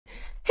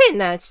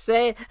And I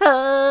said,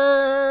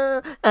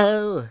 oh,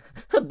 oh,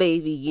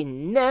 baby, you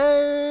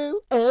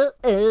know, oh,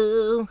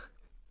 oh.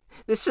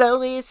 The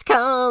snow is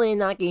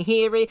calling, I can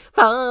hear it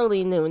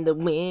falling when the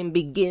wind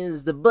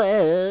begins to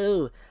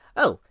blow.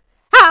 Oh,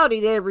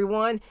 howdy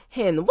everyone,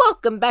 and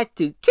welcome back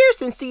to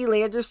Kirsten C.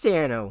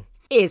 Landercerno.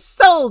 It's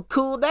so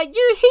cool that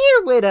you're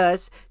here with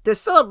us to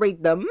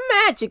celebrate the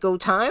magical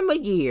time of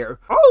year.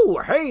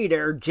 Oh, hey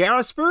there,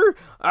 Jasper.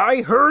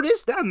 I heard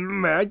it's the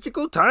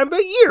magical time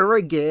of year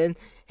again.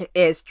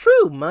 It's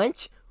true,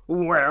 Munch.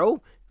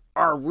 Well,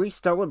 are we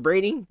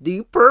celebrating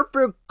the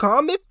Purple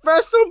Comet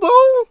Festival?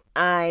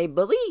 I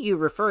believe you're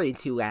referring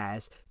to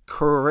as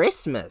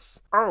Christmas.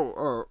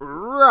 Oh,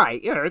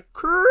 right,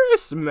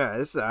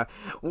 Christmas.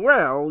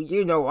 Well,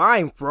 you know,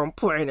 I'm from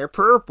Planet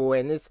Purple,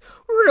 and it's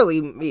really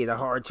made it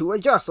hard to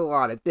adjust a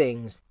lot of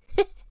things.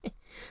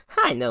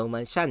 I know,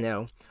 Munch, I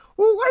know.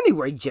 Well,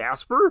 anyway,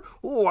 Jasper,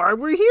 why are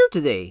we here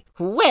today?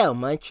 Well,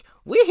 Munch,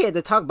 we're here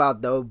to talk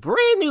about the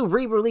brand new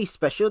re-release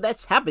special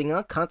that's happening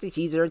on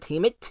CCE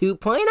Entertainment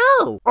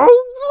 2.0.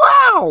 Oh,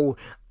 wow!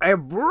 A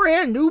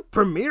brand new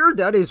premiere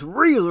that is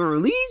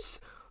re-release?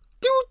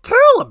 Do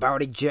tell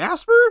about it,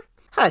 Jasper.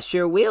 I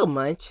sure will,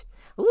 Munch.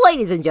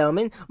 Ladies and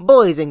gentlemen,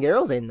 boys and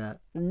girls, and the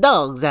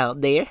dogs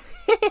out there.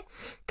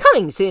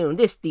 Coming soon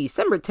this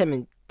December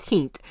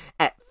 17th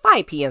at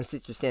 5 p.m.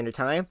 Central Standard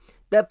Time,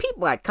 the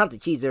people at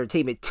CCE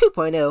Entertainment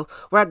 2.0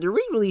 will have the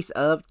re-release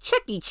of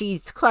Chuck E.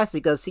 Cheese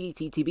Classic of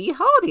CCTV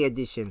Holiday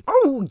Edition.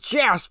 Oh,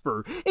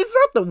 Jasper, is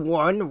that the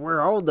one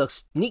where all the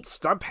neat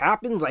stuff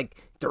happens, like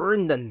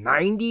during the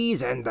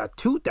 90s and the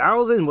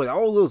 2000s with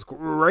all those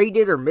great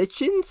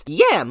intermissions?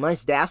 Yeah,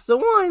 Munch, that's the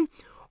one.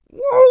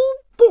 Oh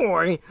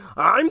boy,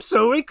 I'm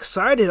so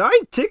excited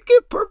I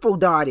ticket purple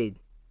dotted.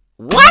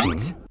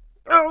 What?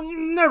 Oh,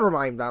 never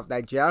mind about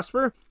that,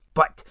 Jasper.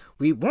 But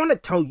we want to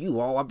tell you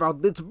all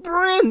about this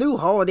brand new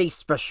holiday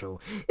special.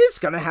 It's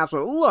going to have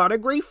a lot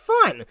of great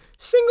fun.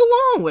 Sing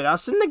along with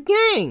us in the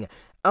gang,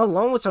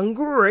 along with some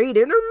great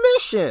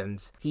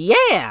intermissions.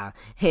 Yeah,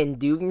 and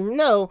do you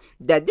know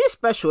that this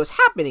special is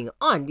happening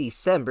on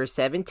December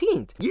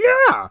 17th?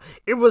 Yeah,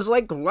 it was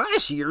like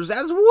last year's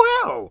as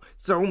well.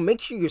 So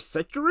make sure you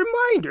set your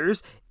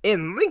reminders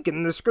and link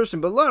in the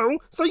description below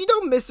so you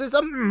don't miss this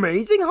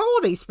amazing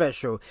holiday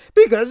special,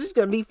 because it's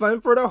going to be fun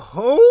for the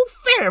whole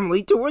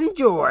family to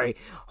enjoy.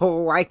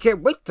 Oh, I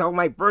can't wait to tell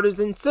my brothers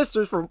and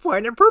sisters from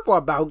Planet Purple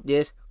about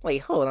this. Wait,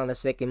 hold on a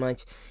second,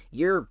 Munch.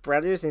 Your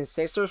brothers and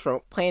sisters from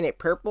Planet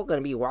Purple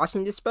gonna be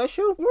watching this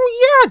special? Well,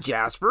 yeah,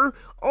 Jasper.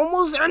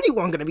 Almost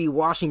anyone gonna be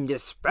watching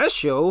this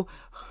special.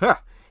 Huh.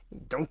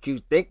 Don't you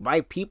think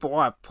my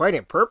people at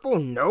Planet Purple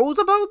knows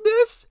about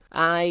this?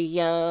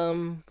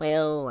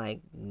 Well, I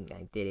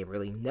didn't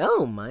really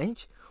know,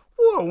 Munch.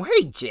 Whoa,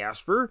 hey,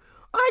 Jasper.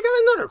 I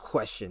got another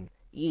question.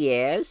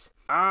 Yes?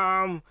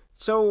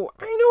 So,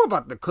 I know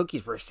about the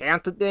cookies for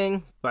Santa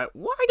thing, but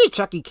why did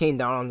Chucky came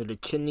down under the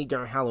chimney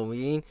during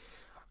Halloween?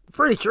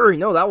 Pretty sure you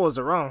know that was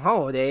the wrong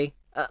holiday.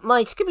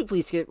 Munch, could we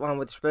please skip on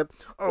with the script?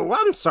 Oh,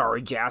 I'm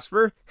sorry,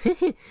 Jasper.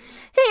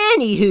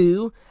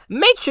 Anywho,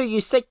 make sure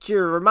you set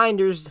your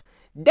reminders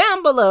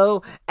down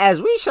below as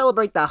we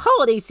celebrate the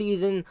holiday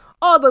season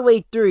all the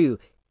way through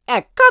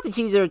at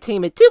CCE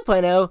Entertainment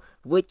 2.0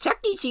 with Chuck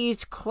E.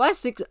 Cheese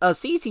Classics of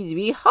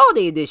CCTV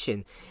Holiday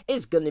Edition.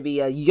 It's gonna be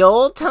a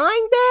Yule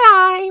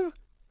time.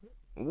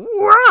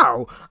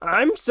 Wow,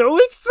 I'm so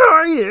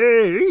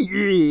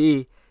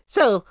excited.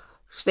 So,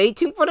 stay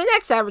tuned for the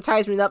next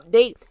advertisement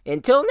update.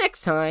 Until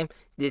next time,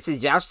 this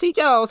is Josh T.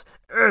 Giles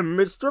and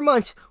Mr.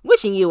 Munch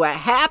wishing you a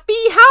happy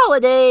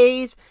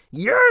holidays.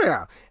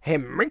 Yeah,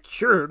 and make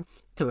sure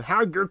to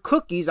have your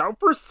cookies out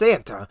for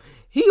Santa.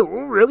 He'll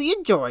really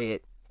enjoy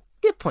it.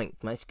 Good point,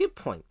 Munch. Good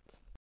point.